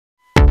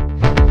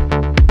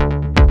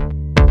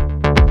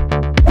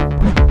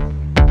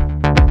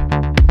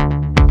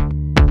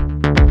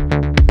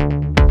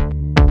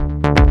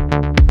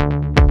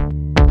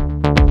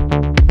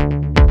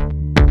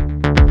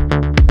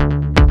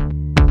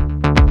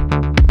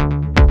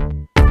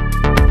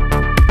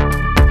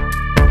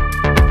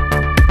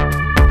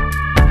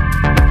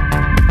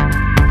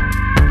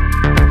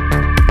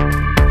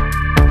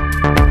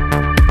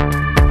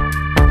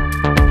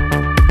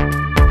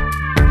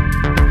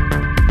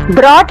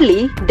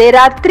Broadly, there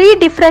are three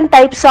different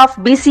types of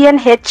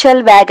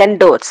Bcnhl wagon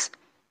doors.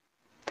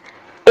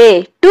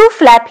 A.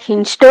 Two-flap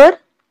hinge door,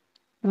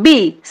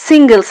 B.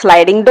 Single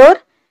sliding door,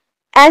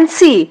 and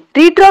C.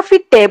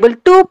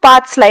 Retrofitable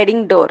two-part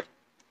sliding door.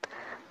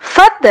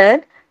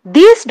 Further,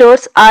 these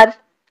doors are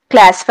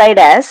classified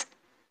as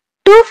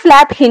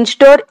two-flap hinge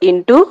door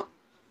into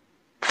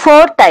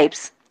four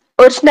types: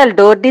 original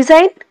door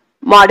design,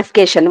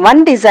 modification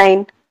 1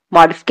 design,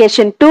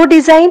 modification 2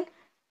 design,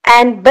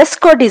 and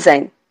Bcnhl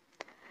design.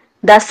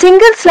 The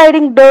single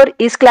sliding door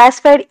is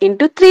classified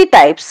into three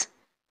types: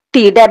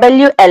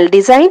 TEXMACO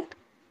design,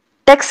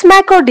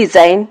 TEXMACO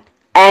design,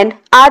 and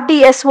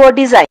RDSO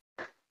design.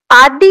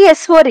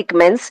 RDSO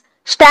recommends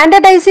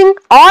standardizing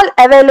all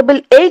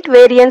available 8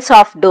 variants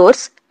of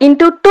doors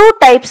into two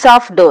types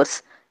of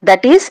doors,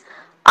 that is,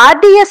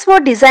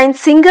 RDSO design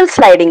single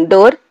sliding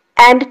door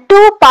and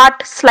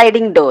two-part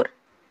sliding door.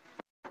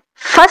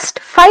 First,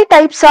 5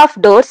 types of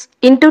doors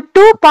into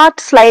two-part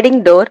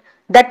sliding door,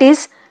 that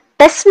is,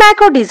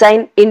 TEXMACO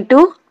design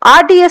into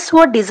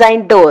RDSO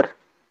design door.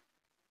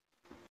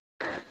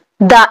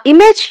 The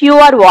image you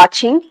are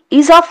watching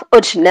is of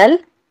original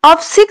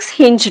of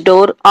 6-hinge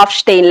door of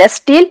stainless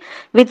steel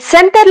with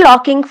center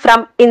locking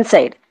from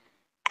inside,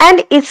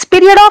 and its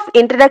period of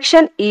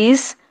introduction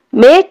is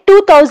May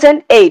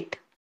 2008.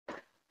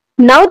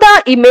 Now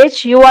the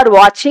image you are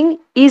watching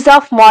is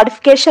of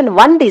modification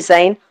 1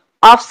 design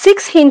of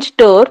 6-hinge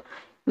door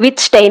with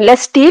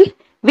stainless steel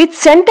with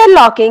center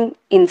locking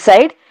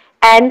inside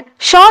and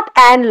short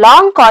and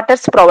long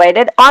quarters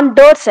provided on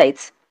door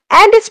sides,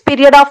 and its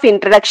period of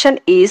introduction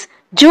is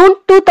June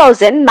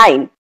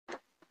 2009.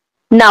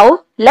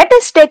 Now let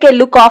us take a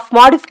look of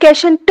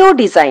modification 2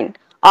 design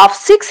of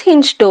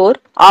 6-hinge door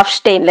of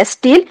stainless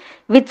steel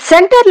with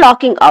center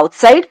locking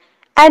outside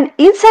and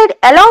inside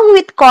along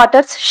with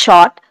quarters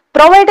short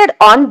provided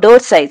on door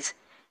sides,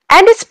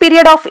 and its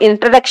period of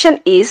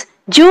introduction is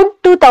June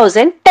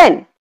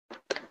 2010.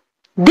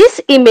 This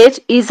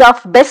image is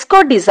of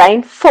Bcnhl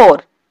design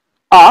 4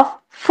 of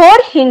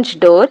 4-hinge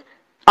door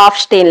of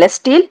stainless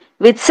steel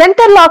with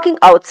center locking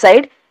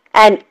outside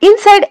and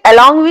inside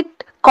along with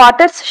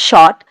quarters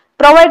short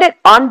provided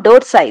on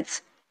door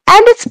sides,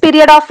 and its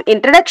period of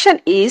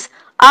introduction is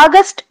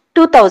August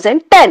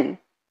 2010.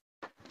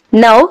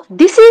 Now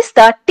this is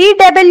the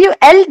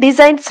TEXMACO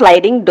design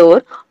sliding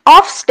door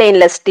of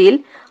stainless steel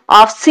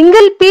of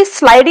single piece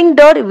sliding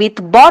door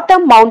with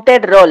bottom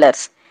mounted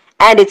rollers,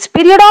 and its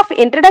period of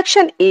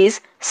introduction is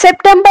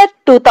September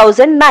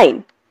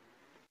 2009.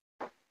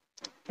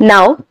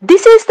 Now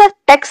this is the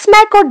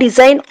TEXMACO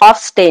design of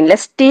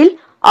stainless steel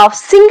of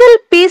single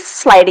piece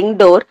sliding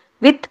door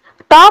with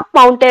top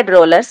mounted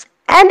rollers,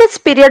 and its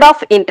period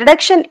of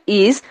introduction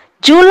is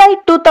July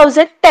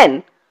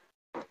 2010.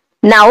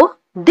 Now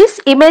this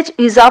image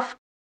is of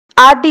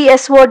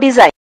RDSO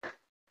design.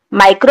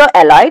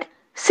 Micro-alloyed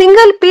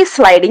single piece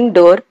sliding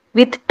door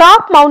with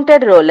top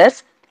mounted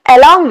rollers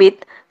along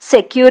with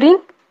securing,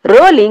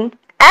 rolling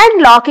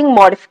and locking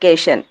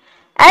modification,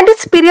 and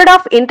its period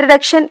of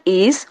introduction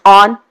is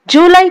on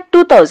July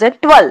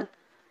 2012.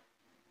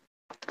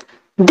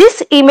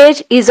 This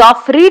image is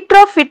of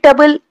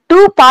retrofitable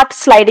two-part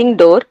sliding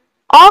door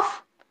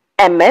of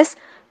MS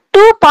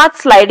two-part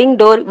sliding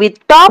door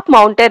with top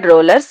mounted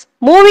rollers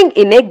moving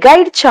in a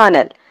guide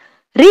channel.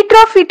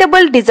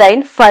 Retrofitable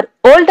design for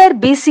older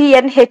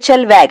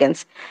Bcnhl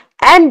wagons,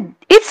 and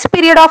its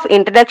period of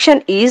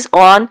introduction is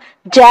on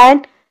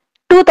Jan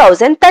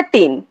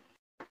 2013.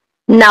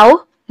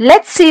 Now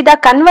let's see the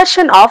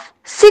conversion of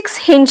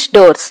 6-hinge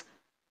doors,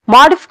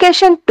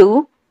 modification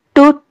 2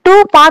 to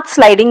two-part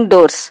sliding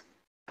doors.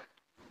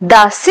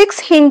 The 6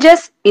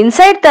 hinges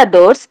inside the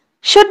doors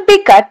should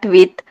be cut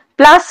with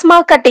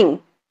plasma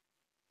cutting.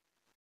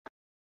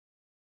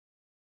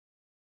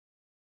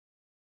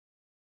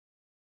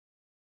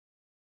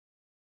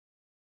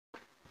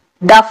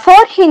 The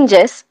 4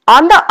 hinges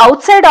on the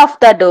outside of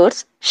the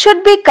doors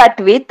should be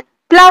cut with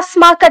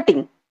plasma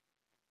cutting.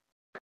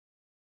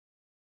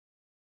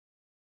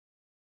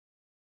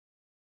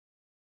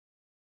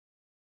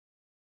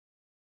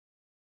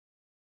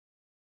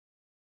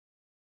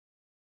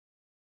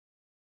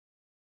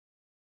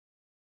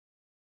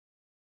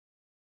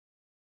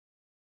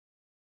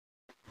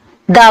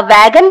 The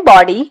wagon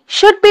body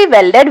should be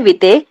welded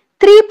with a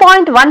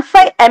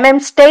 3.15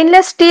 mm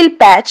stainless steel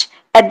patch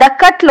at the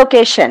cut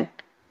location.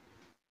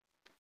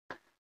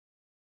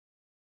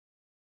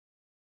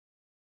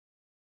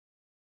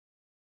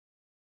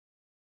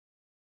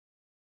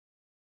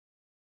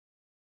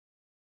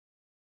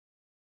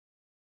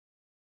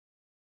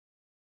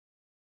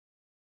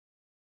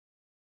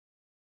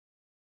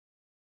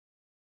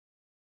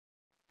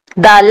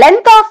 The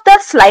length of the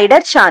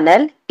slider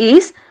channel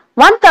is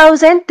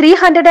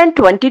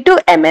 1322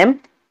 mm,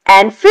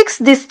 and fix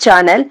this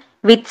channel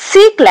with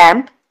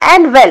C-clamp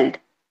and weld.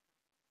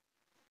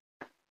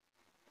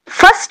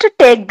 First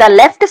take the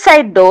left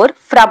side door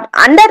from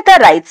under the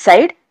right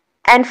side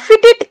and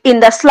fit it in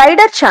the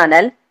slider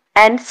channel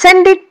and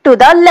send it to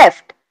the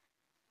left.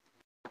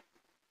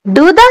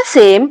 Do the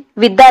same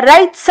with the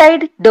right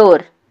side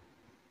door.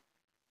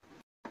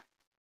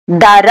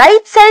 The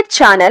right side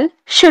channel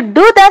should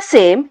do the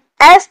same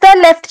as the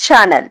left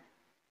channel.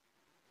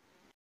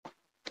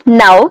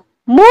 Now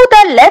move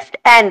the left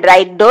and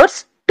right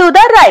doors to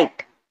the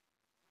right.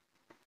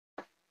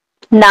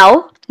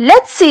 Now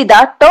let's see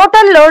the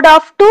total load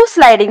of two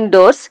sliding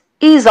doors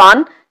is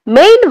on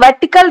main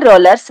vertical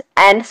rollers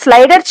and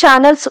slider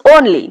channels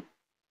only.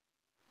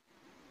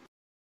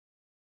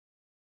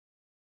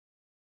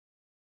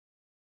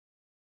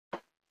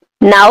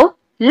 Now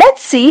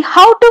let's see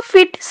how to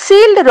fit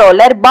sealed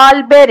roller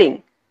ball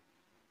bearing.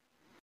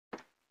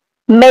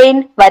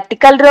 Main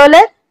vertical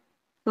roller,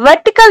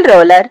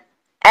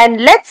 and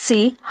let's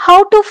see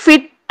how to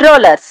fit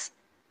rollers.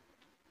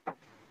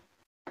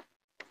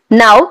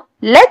 Now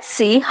let's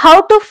see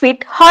how to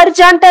fit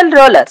horizontal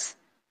rollers.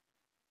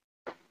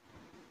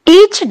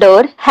 Each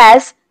door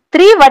has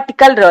 3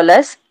 vertical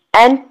rollers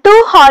and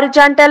 2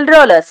 horizontal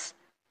rollers.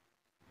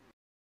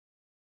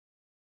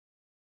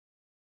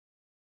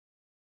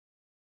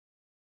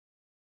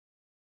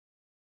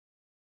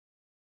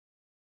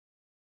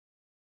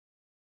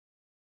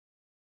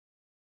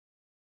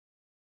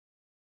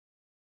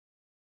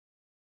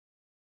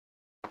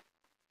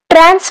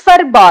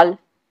 Transfer ball.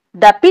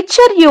 The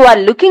picture you are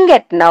looking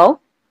at now.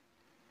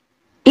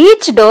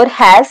 Each door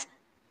has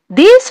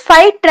these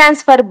 5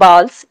 transfer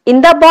balls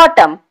in the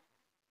bottom.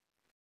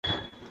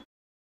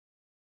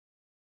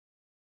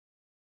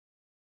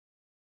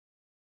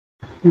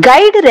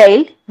 Guide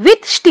rail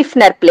with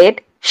stiffener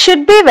plate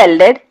should be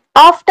welded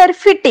after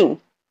fitting.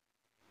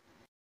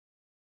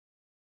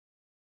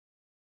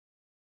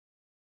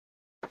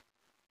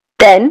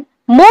 Then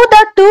move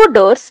the 2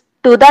 doors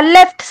to the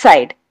left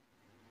side.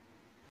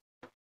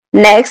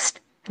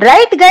 Next,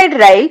 right guide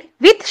rail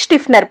with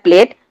stiffener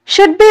plate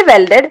should be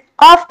welded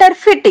after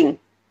fitting.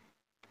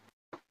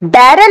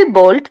 Barrel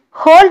bolt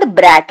hold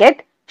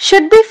bracket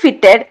should be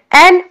fitted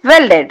and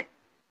welded.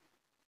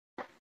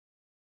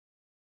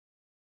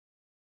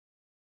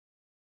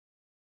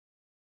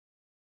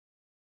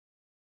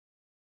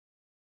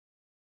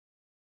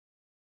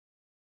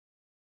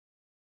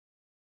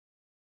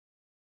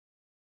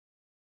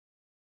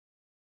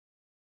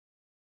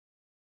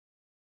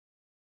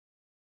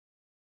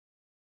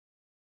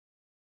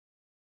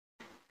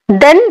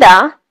 Then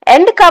the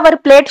end cover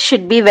plate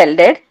should be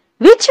welded,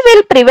 which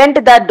will prevent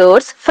the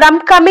doors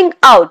from coming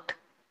out.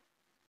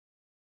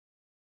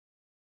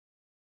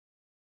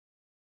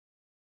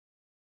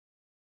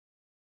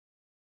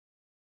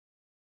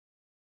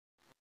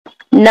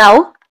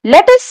 Now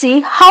let us see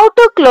how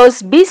to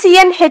close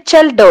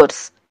Bcnhl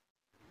doors.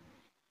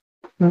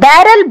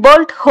 Barrel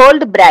bolt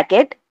hold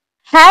bracket,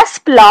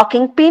 hasp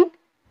locking pin,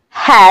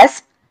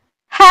 hasp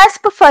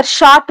for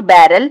short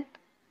barrel,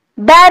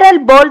 barrel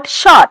bolt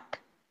short.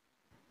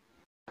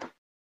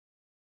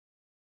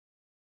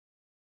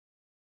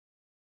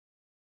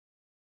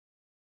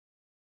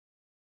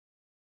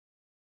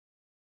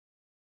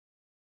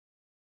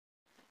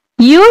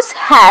 Use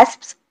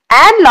hasps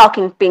and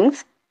locking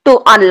pins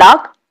to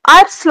unlock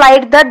or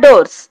slide the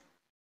doors.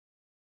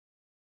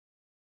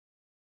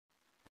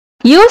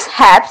 Use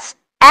hasps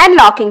and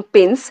locking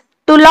pins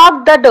to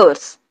lock the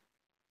doors.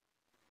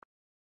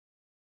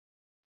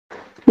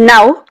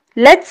 Now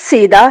let's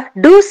see the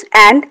do's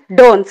and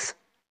don'ts.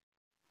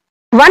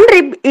 One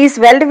rib is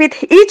welded with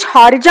each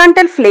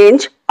horizontal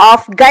flange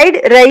of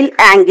guide rail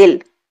angle.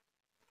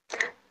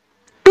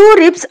 2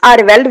 ribs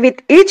are welded with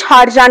each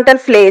horizontal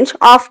flange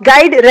of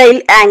guide rail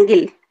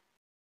angle.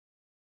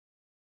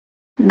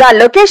 The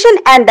location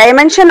and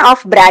dimension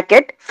of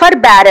bracket for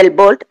barrel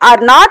bolt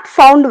are not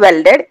found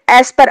welded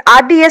as per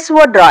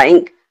RDSO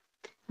drawing.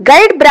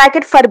 Guide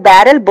bracket for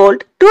barrel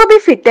bolt to be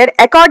fitted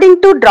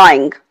according to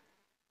drawing.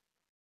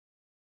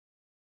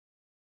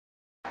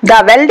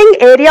 The welding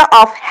area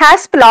of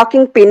hasp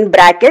locking pin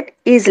bracket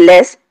is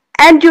less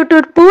and due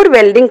to poor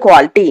welding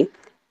quality.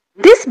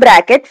 This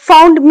bracket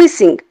found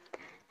missing.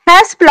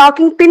 Hasp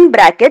locking pin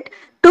bracket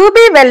to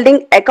be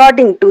welding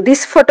according to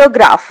this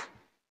photograph.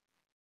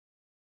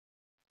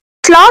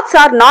 Slots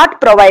are not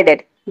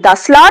provided. The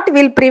slot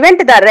will prevent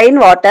the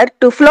rainwater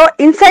to flow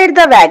inside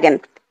the wagon.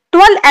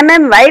 12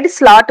 mm wide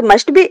slot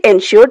must be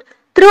ensured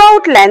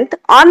throughout length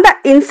on the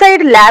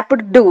inside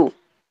lapped do.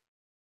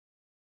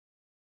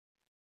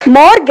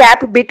 More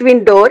gap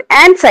between door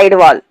and side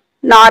wall.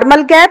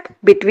 Normal gap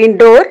between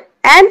door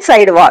and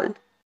side wall.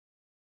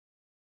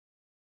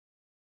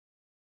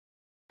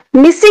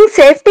 Missing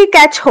safety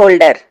catch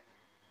holder.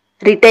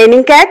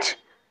 Retaining catch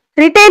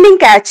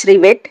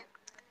rivet,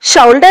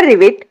 shoulder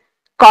rivet,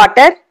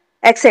 cotter,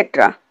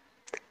 etc.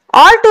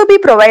 All to be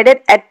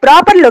provided at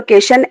proper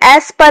location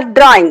as per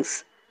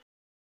drawings.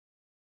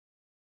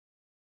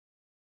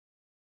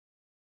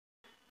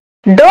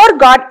 Door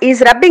guard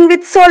is rubbing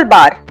with sole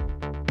bar.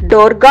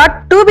 Door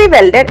guard to be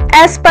welded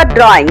as per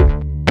drawing.